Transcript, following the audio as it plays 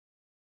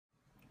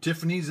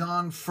Tiffany's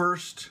on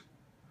first.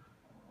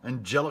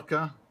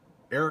 Angelica,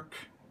 Eric,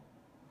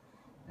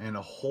 and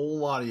a whole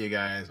lot of you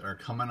guys are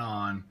coming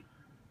on.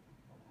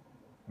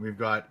 We've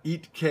got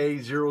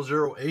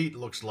EatK008,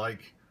 looks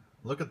like.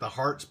 Look at the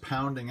hearts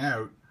pounding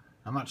out.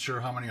 I'm not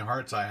sure how many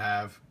hearts I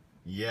have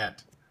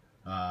yet.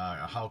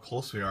 How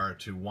close we are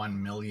to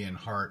 1 million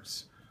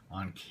hearts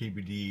on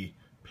KBD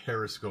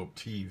Periscope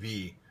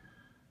TV.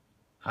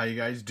 How you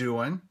guys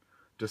doing?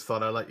 Just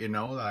thought I'd let you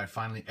know that I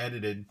finally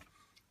edited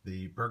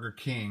the Burger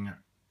King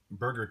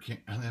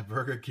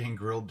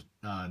grilled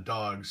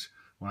dogs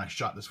when I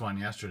shot this one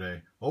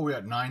yesterday. Oh, we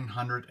got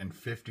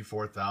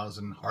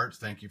 954,000 hearts.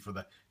 Thank you for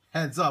the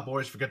heads up.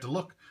 Always forget to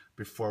look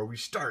before we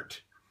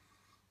start.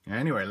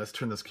 Anyway, let's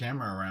turn this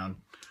camera around.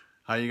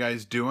 How you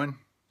guys doing?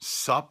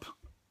 Sup?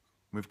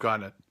 We've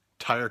got a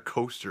tire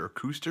coaster,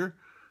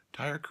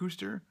 tire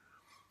coaster.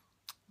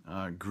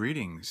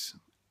 Greetings,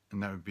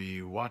 and that would be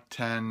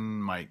Watan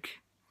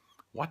Mike.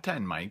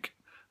 Watan Mike.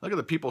 Look at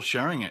the people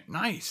sharing it.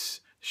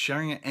 Nice.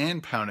 Sharing it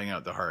and pounding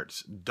out the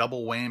hearts.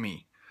 Double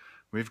whammy.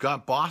 We've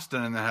got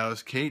Boston in the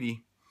house.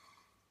 Katie.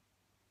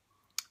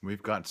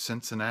 We've got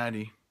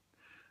Cincinnati.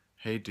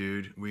 Hey,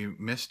 dude. We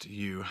missed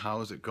you.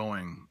 How's it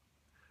going?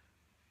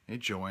 Hey,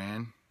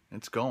 Joanne.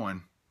 It's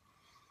going.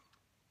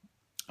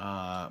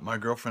 My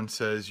girlfriend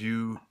says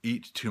you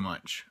eat too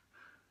much.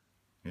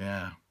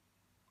 Yeah.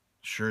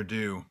 Sure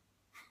do.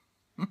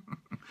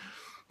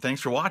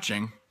 Thanks for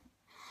watching.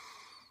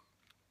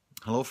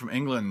 Hello from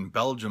England,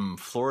 Belgium,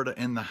 Florida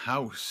in the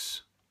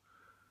house.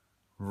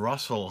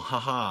 Russell,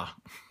 haha.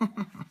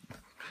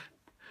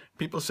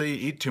 People say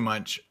you eat too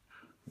much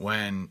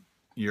when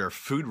you're a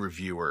food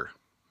reviewer.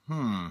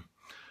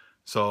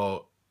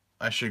 So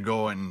I should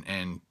go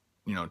and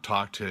you know,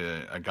 talk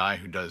to a guy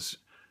who does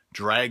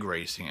drag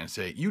racing and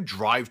say, you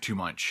drive too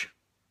much.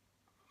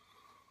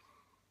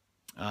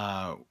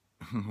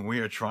 We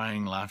are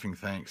trying laughing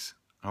thanks.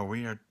 Oh,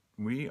 we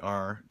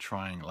are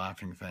trying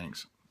laughing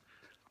thanks.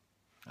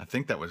 I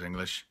think that was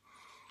English.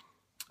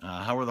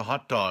 How are the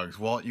hot dogs?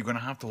 Well, you're going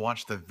to have to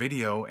watch the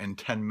video in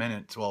 10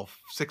 minutes. Well,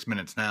 6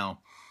 minutes now.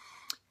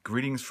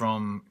 Greetings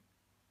from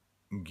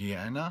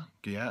Guyana.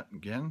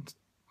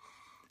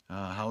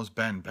 How's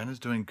Ben? Ben is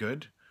doing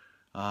good.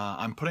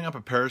 I'm putting up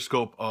a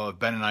Periscope of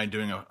Ben and I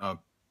doing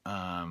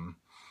a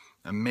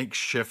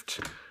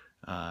makeshift,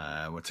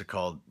 what's it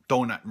called?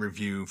 Donut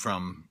review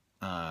from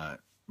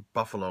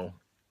Buffalo.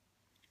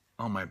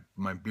 Oh,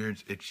 my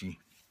beard's itchy.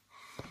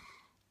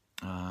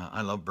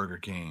 I love Burger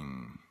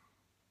King.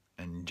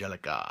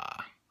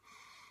 Angelica.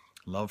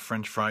 Love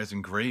French fries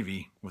and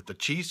gravy with the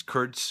cheese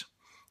curds.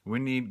 We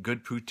need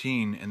good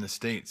poutine in the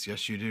States.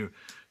 Yes, you do.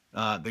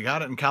 They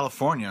got it in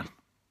California.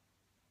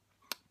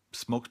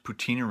 Smoked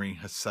Poutineery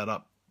has set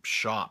up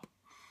shop.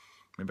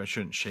 Maybe I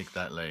shouldn't shake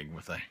that leg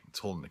with it's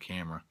holding the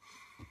camera.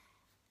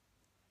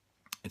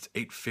 It's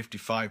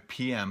 8:55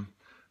 p.m.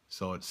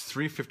 So it's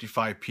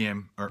 3:55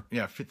 p.m. or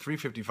yeah,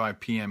 3:55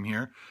 p.m.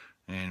 here.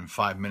 And in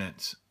 5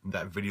 minutes,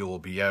 that video will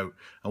be out.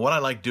 And what I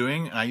like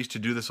doing, and I used to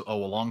do this a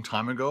long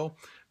time ago,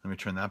 let me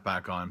turn that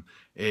back on,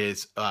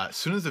 is as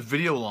soon as the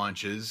video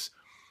launches,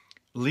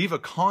 leave a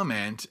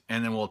comment,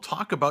 and then we'll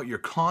talk about your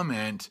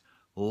comment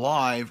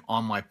live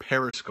on my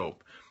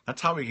Periscope.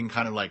 That's how we can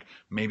kind of like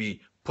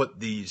maybe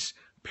put these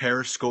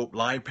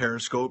live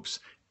Periscopes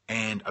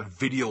and a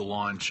video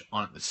launch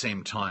on at the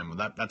same time.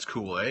 Well, that's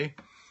cool, eh?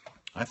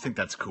 I think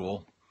that's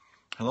cool.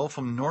 Hello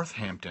from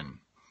Northampton.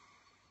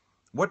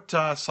 What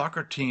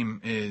soccer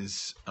team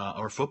is,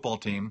 or football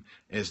team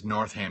is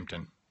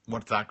Northampton?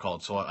 What's that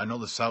called? So I know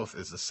the South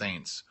is the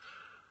Saints.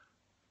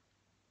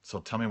 So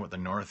tell me what the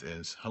North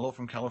is. Hello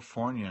from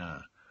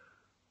California.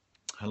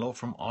 Hello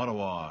from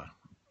Ottawa.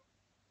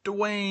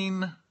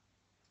 Dwayne.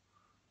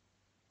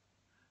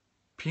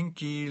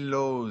 Pinky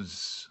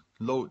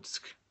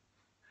Lotsk.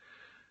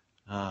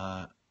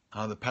 How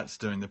are the pets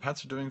doing? The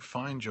pets are doing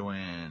fine,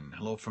 Joanne.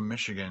 Hello from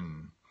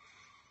Michigan.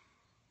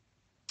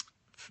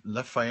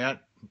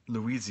 Lafayette,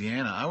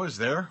 Louisiana. I was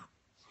there.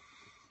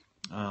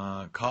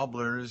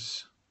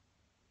 Cobblers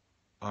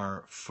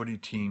are footy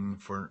team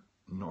for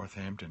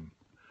Northampton.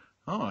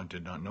 Oh, I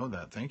did not know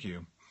that. Thank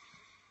you.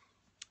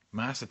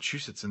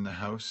 Massachusetts in the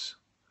house.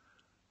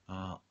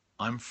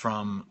 I'm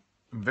from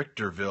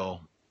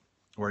Victorville,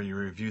 where you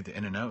reviewed the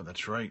In-N-Out.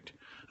 That's right.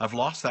 I've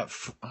lost that.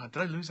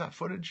 Did I lose that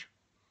footage?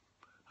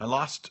 I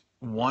lost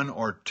 1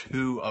 or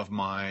 2 of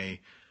my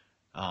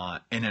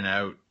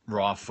In-N-Out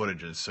raw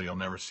footages, so you'll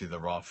never see the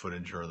raw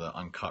footage or the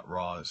uncut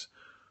raws.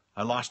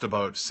 I lost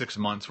about 6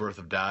 months worth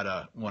of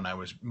data when I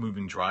was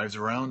moving drives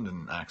around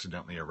and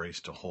accidentally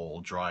erased a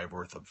whole drive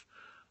worth of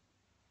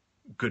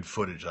good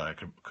footage that I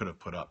could have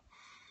put up.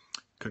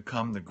 Could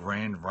come the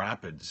Grand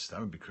Rapids. That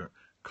would be cool.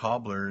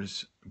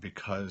 Cobblers,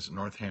 because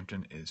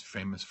Northampton is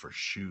famous for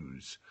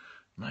shoes.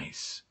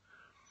 Nice.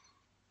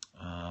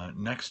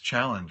 Next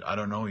challenge. I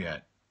don't know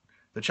yet.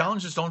 The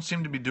challenges don't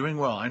seem to be doing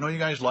well. I know you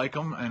guys like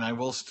them, and I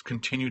will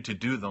continue to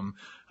do them.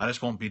 I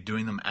just won't be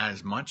doing them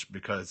as much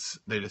because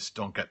they just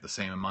don't get the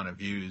same amount of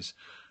views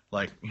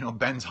Like, you know,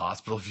 Ben's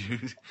hospital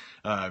views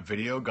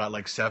video got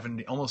like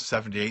almost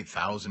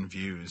 78,000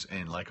 views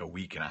in like a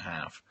week and a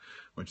half,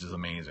 which is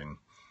amazing.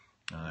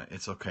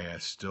 It's okay. I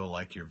still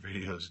like your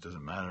videos. It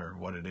doesn't matter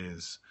what it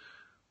is.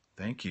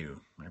 Thank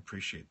you. I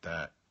appreciate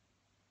that.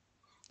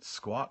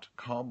 Squat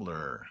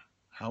Cobbler.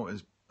 How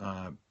is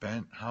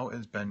Ben? How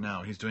is Ben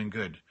now? He's doing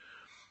good.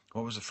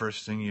 What was the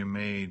first thing you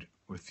made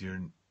with your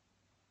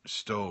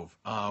stove?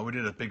 We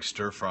did a big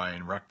stir fry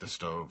and wrecked the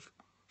stove.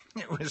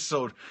 It was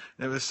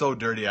so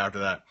dirty after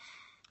that.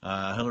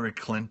 Hillary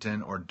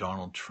Clinton or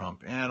Donald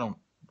Trump? I don't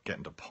get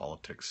into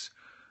politics.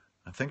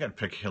 I think I'd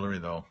pick Hillary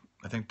though.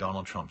 I think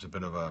Donald Trump's a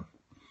bit of a,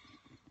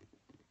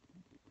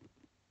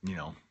 you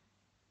know,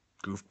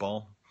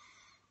 goofball.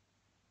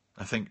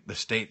 I think the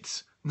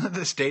states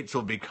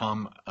will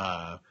become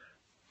a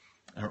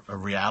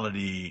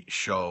reality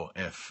show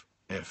if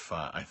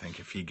I think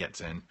if he gets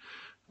in.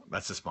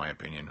 That's just my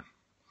opinion.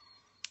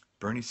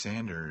 Bernie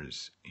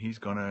Sanders, he's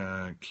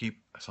gonna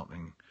keep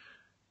something.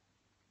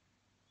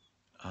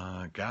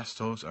 Gas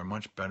stoves are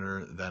much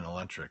better than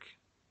electric.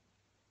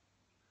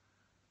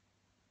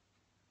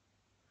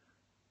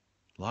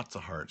 Lots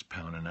of hearts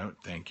pounding out.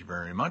 Thank you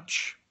very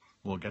much.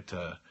 We'll get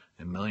to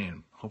 1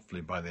 million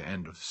hopefully by the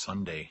end of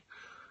Sunday.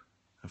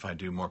 If I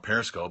do more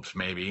periscopes,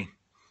 maybe.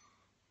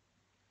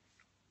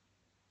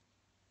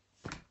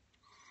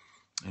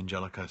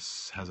 Angelica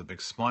has a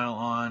big smile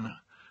on.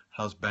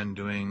 How's Ben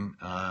doing?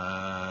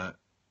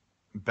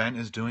 Ben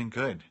is doing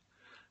good.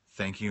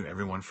 Thank you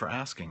everyone for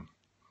asking.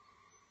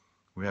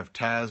 We have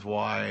Taz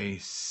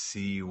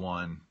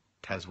YC1.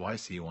 Taz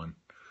YC1.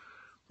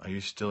 Are you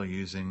still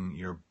using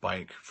your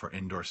bike for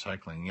indoor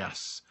cycling?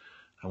 Yes.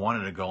 I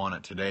wanted to go on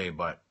it today,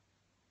 but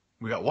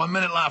we got 1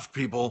 minute left,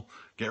 people.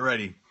 Get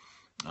ready.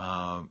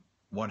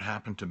 What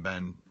happened to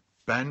Ben?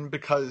 Ben,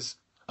 because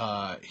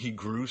he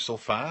grew so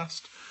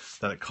fast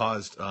that it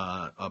caused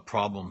a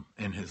problem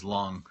in his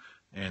lung,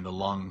 and the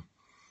lung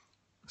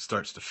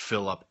starts to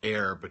fill up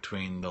air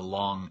between the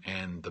lung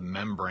and the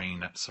membrane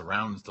that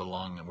surrounds the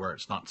lung where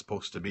it's not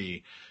supposed to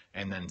be,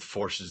 and then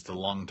forces the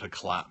lung to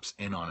collapse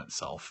in on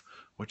itself,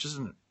 which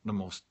isn't the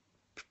most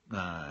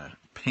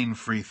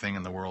pain-free thing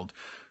in the world.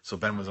 So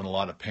Ben was in a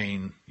lot of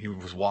pain. He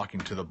was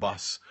walking to the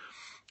bus,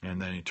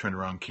 and then he turned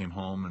around, came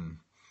home, and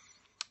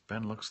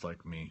Ben looks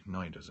like me.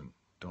 No, he doesn't.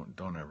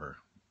 Don't ever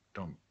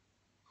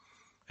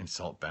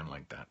insult Ben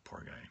like that,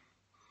 poor guy.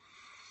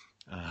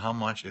 How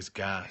much is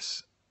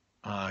gas?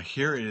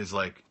 Here it is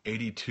like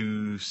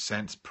 82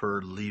 cents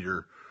per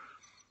liter.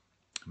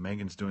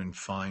 Megan's doing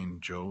fine,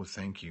 Joe.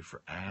 Thank you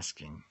for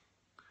asking.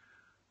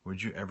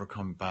 Would you ever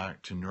come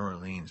back to New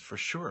Orleans? For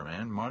sure,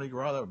 man. Mardi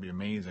Gras, that would be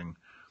amazing.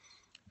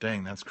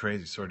 Dang, that's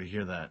crazy. Sorry to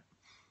hear that.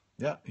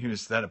 Yeah, he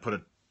was that.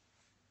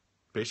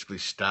 Basically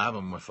stab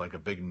him with like a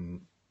big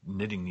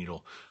knitting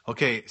needle.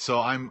 Okay, so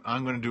I'm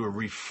going to do a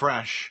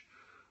refresh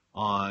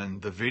on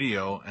the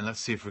video, and let's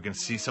see if we can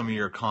see some of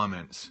your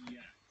comments. Yeah.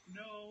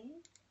 No.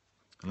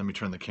 And let me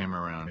turn the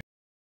camera around.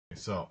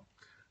 Okay, so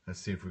let's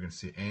see if we can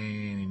see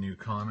any new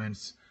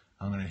comments.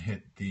 I'm going to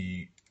hit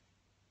the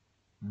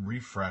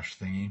refresh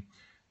thingy.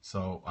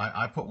 So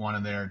I put one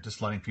in there,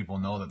 just letting people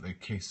know that the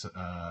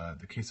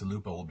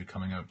Quesalupa will be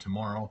coming out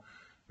tomorrow.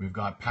 We've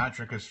got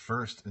Patrick is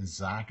first and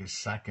Zach is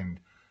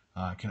second.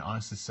 Can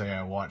honestly say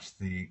I watched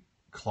the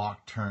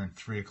clock turn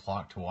 3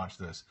 o'clock to watch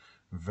this.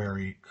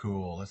 Very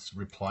cool. Let's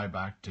reply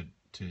back to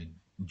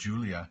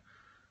Julia.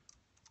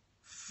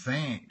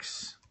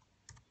 Thanks.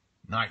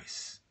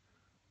 Nice.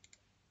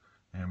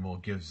 And we'll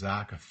give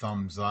Zach a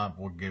thumbs up.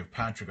 We'll give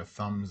Patrick a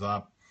thumbs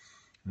up.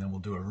 And then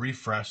we'll do a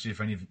refresh, see if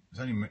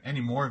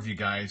any more of you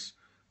guys,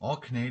 all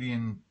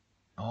Canadian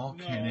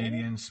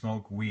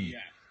smoke weed. Yeah.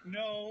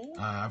 No.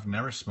 I've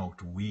never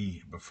smoked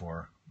weed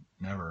before.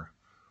 Never.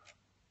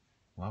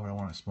 Why would I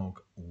want to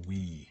smoke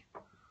weed?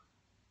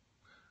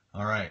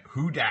 All right,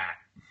 who dat?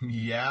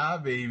 Yeah,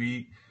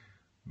 baby.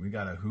 We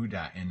got a who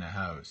dat in the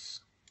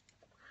house.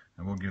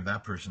 And we'll give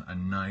that person a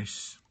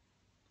nice,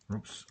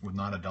 oops, with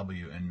not a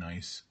W and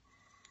nice.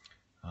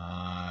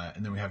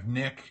 And then we have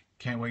Nick.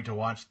 Can't wait to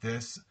watch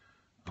this.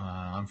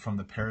 I'm from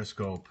the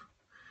Periscope.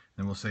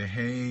 And we'll say,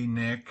 hey,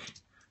 Nick.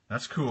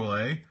 That's cool,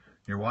 eh?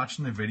 You're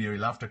watching the video. You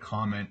left a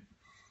comment.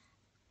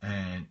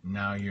 And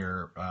now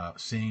you're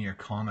seeing your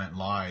comment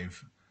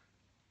live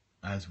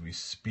as we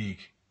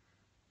speak.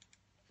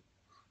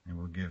 And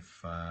we'll give,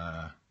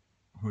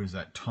 who is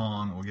that?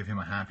 Tom. We'll give him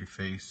a happy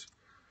face.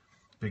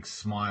 Big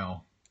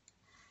smile.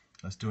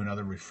 Let's do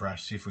another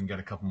refresh. See if we can get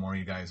a couple more of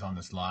you guys on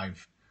this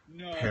live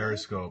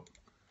Periscope.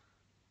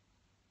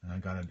 And I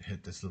gotta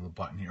hit this little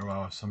button here.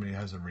 Well, if somebody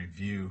has a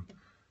review,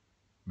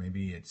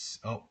 maybe it's,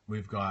 oh,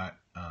 we've got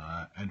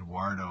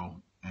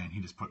Eduardo, and he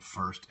just put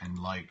first and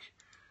like.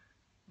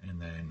 And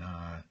then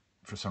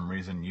for some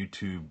reason,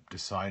 YouTube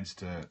decides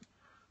to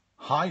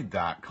hide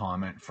that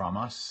comment from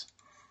us.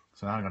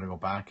 So now I gotta go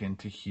back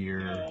into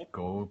here,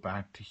 go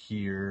back to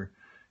here,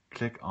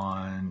 click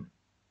on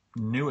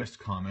newest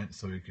comment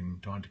so you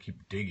don't have to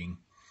keep digging.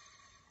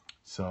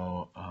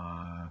 So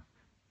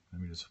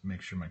let me just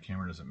make sure my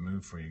camera doesn't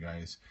move for you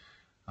guys.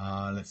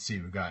 Let's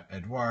see, we've got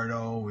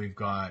Eduardo, we've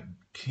got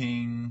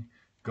King,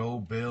 Go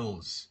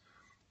Bills,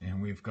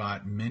 and we've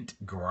got Mint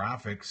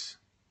Graphics.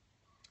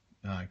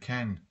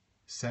 Ken,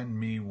 send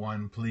me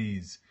one,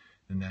 please.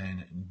 And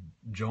then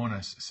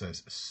Jonas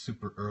says,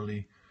 super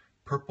early.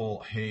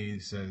 Purple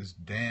Haze says,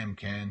 damn,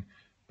 Ken,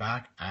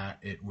 back at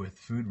it with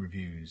food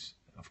reviews.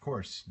 Of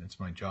course, that's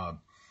my job.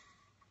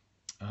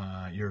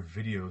 Your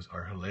videos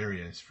are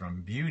hilarious.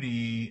 From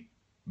Beauty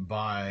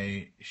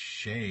by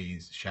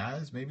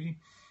Shaz, maybe?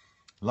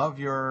 Love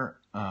your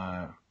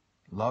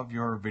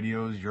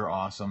videos. You're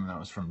awesome. That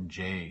was from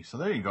Jay. So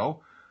there you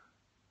go.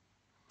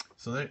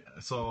 So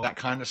that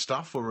kind of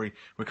stuff where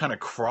we kind of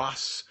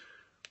cross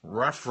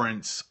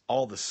reference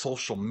all the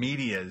social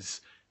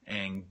medias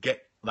and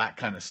get that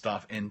kind of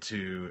stuff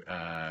into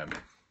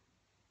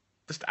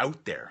just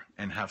out there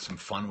and have some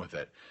fun with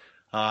it.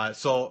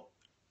 So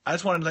I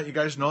just wanted to let you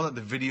guys know that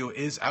the video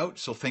is out.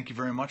 So thank you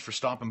very much for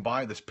stopping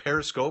by this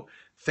Periscope.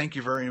 Thank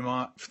you very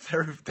much.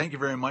 Thank you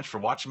very much for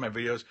watching my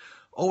videos.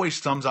 Always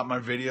thumbs up my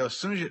videos. As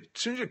soon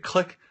as you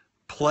click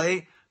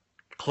play,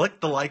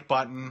 click the like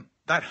button.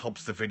 That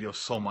helps the video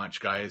so much,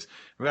 guys.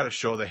 We got to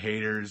show the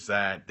haters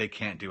that they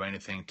can't do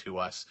anything to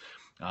us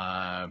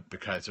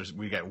because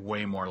we get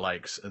way more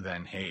likes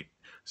than hate.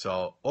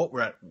 So,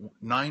 we're at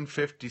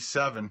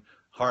 957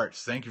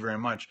 hearts. Thank you very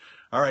much.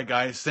 All right,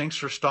 guys. Thanks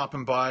for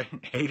stopping by.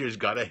 Haters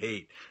gotta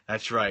hate.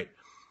 That's right.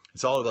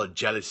 It's all about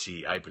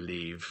jealousy, I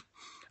believe.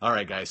 All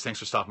right, guys. Thanks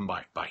for stopping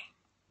by. Bye.